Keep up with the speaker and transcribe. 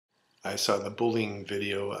I saw the bullying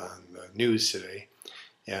video on the news today,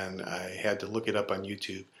 and I had to look it up on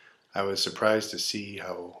YouTube. I was surprised to see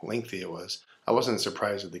how lengthy it was. I wasn't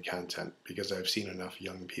surprised at the content because I've seen enough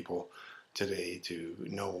young people today to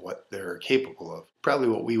know what they're capable of. Probably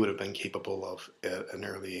what we would have been capable of at an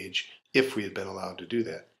early age if we had been allowed to do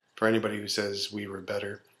that. For anybody who says we were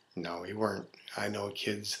better, no, we weren't. I know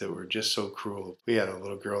kids that were just so cruel. We had a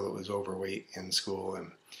little girl that was overweight in school,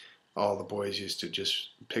 and all the boys used to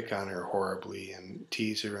just pick on her horribly and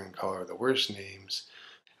tease her and call her the worst names.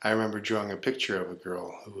 I remember drawing a picture of a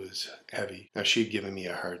girl who was heavy. Now, she'd given me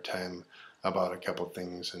a hard time about a couple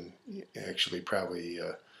things and actually probably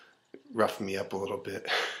roughed me up a little bit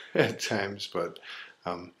at times, but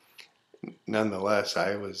um, nonetheless,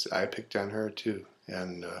 I picked on her too,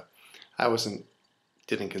 and I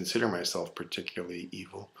didn't consider myself particularly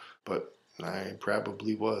evil, but I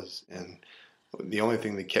probably was. And the only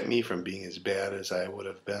thing that kept me from being as bad as I would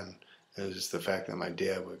have been is the fact that my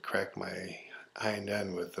dad would crack my hind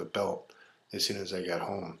end with a belt as soon as I got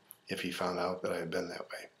home if he found out that I had been that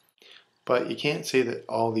way. But you can't say that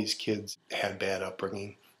all these kids had bad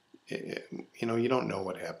upbringing. You don't know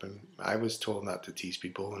what happened. I was told not to tease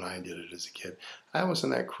people, and I did it as a kid. I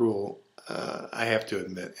wasn't that cruel, I have to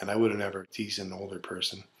admit, and I would have never teased an older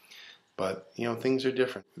person. But, things are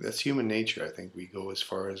different. That's human nature. I think we go as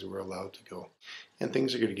far as we're allowed to go. And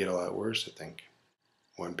things are going to get a lot worse, I think.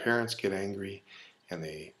 When parents get angry and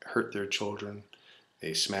they hurt their children,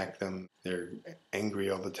 they smack them, they're angry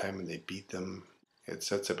all the time and they beat them, it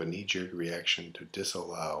sets up a knee-jerk reaction to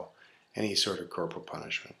disallow any sort of corporal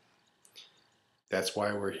punishment. That's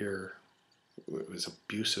why we're here. It was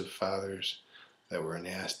abusive fathers that were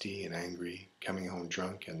nasty and angry, coming home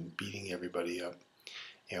drunk and beating everybody up.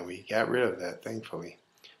 And we got rid of that, thankfully.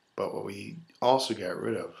 But what we also got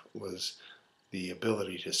rid of was the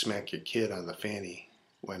ability to smack your kid on the fanny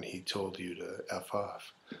when he told you to F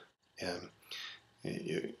off. And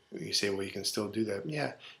you say, well, you can still do that.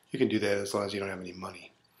 Yeah, you can do that as long as you don't have any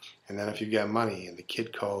money. And then if you've got money and the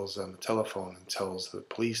kid calls on the telephone and tells the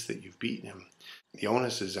police that you've beaten him, the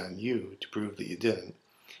onus is on you to prove that you didn't.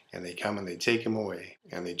 And they come and they take him away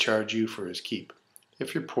and they charge you for his keep.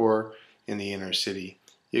 If you're poor in the inner city,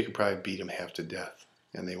 you could probably beat him half to death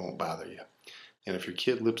and they won't bother you. And if your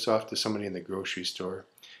kid lips off to somebody in the grocery store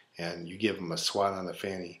and you give them a swat on the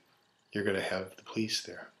fanny, you're going to have the police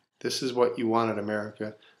there. This is what you want in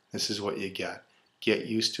America. This is what you got. Get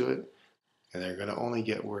used to it, and they're going to only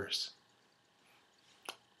get worse.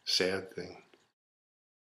 Sad thing.